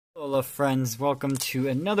Hola friends, welcome to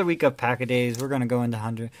another week of Pack-A-Days. We're going to go into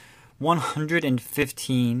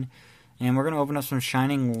 115 and we're going to open up some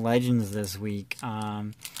Shining Legends this week.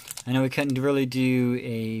 I know we couldn't really do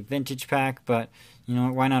a vintage pack, but you know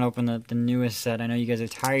what, why not open the newest set? I know you guys are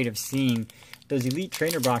tired of seeing those Elite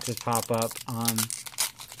Trainer boxes pop up.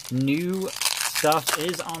 New stuff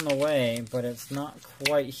is on the way, but it's not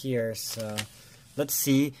quite here, so let's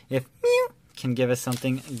see if Mew can give us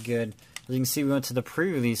something good. As you can see, we went to the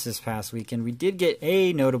pre-release this past week, and we did get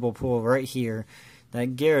a notable pull right here,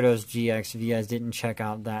 that Gyarados GX, if you guys didn't check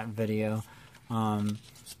out that video. You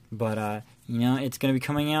know, it's going to be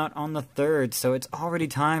coming out on the 3rd, so it's already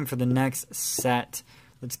time for the next set.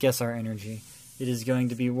 Let's guess our energy. It is going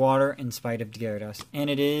to be water in spite of Gyarados, and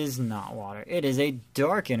it is not water. It is a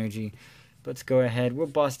dark energy. Let's go ahead. We'll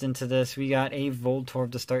bust into this. We got a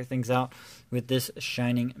Voltorb to start things out with this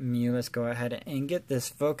Shining Mew. Let's go ahead and get this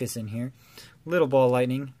focus in here. Little Ball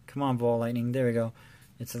Lightning. Come on, Ball Lightning. There we go.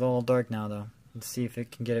 It's a little dark now, though. Let's see if it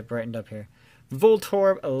can get it brightened up here.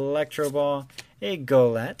 Voltorb, Electro Ball, a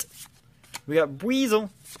Golett. We got Weasel,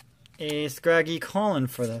 a Scraggy calling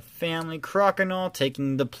for the family. Croconaw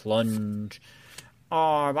taking the plunge.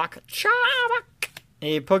 Arbok, Chabak.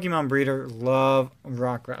 A Pokemon breeder, love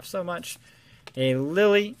Rockruff so much. A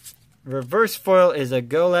Lily, reverse foil is a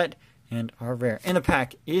Golett, and our rare in the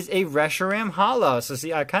pack is a Reshiram Hollow. So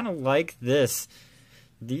see, I kind of like this.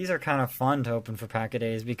 These are kind of fun to open for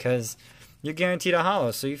Pack-A-Days because you're guaranteed a hollow,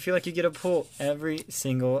 so you feel like you get a pull every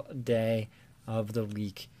single day of the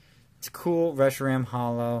week. It's cool, Reshiram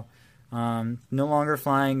Hollow. No longer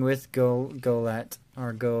flying with Golett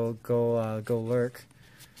or Golurk.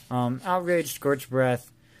 Outrage, Scorch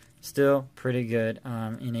Breath, still pretty good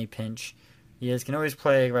in a pinch. You guys can always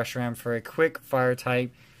play Reshiram for a quick fire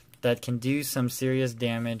type that can do some serious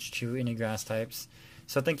damage to any grass types.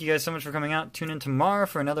 So thank you guys so much for coming out. Tune in tomorrow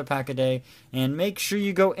for another Pack-A-Day, and make sure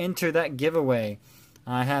you go enter that giveaway.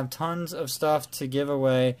 I have tons of stuff to give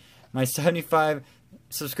away. My 75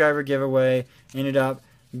 subscriber giveaway ended up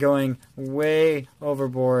going way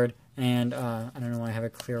overboard, and I don't know why I have a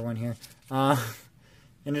clear one here.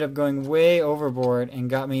 Ended up going way overboard and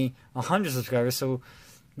got me 100 subscribers. So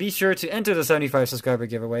be sure to enter the 75 subscriber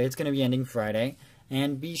giveaway. It's going to be ending Friday.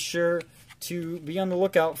 And be sure to be on the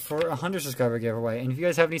lookout for a 100 subscriber giveaway. And if you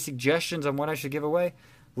guys have any suggestions on what I should give away,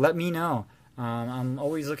 let me know. I'm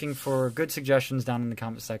always looking for good suggestions down in the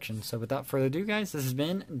comment section. So without further ado, guys, this has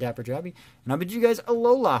been DapperDraby. And I'll bid you guys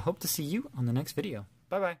Alola. Hope to see you on the next video.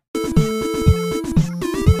 Bye-bye.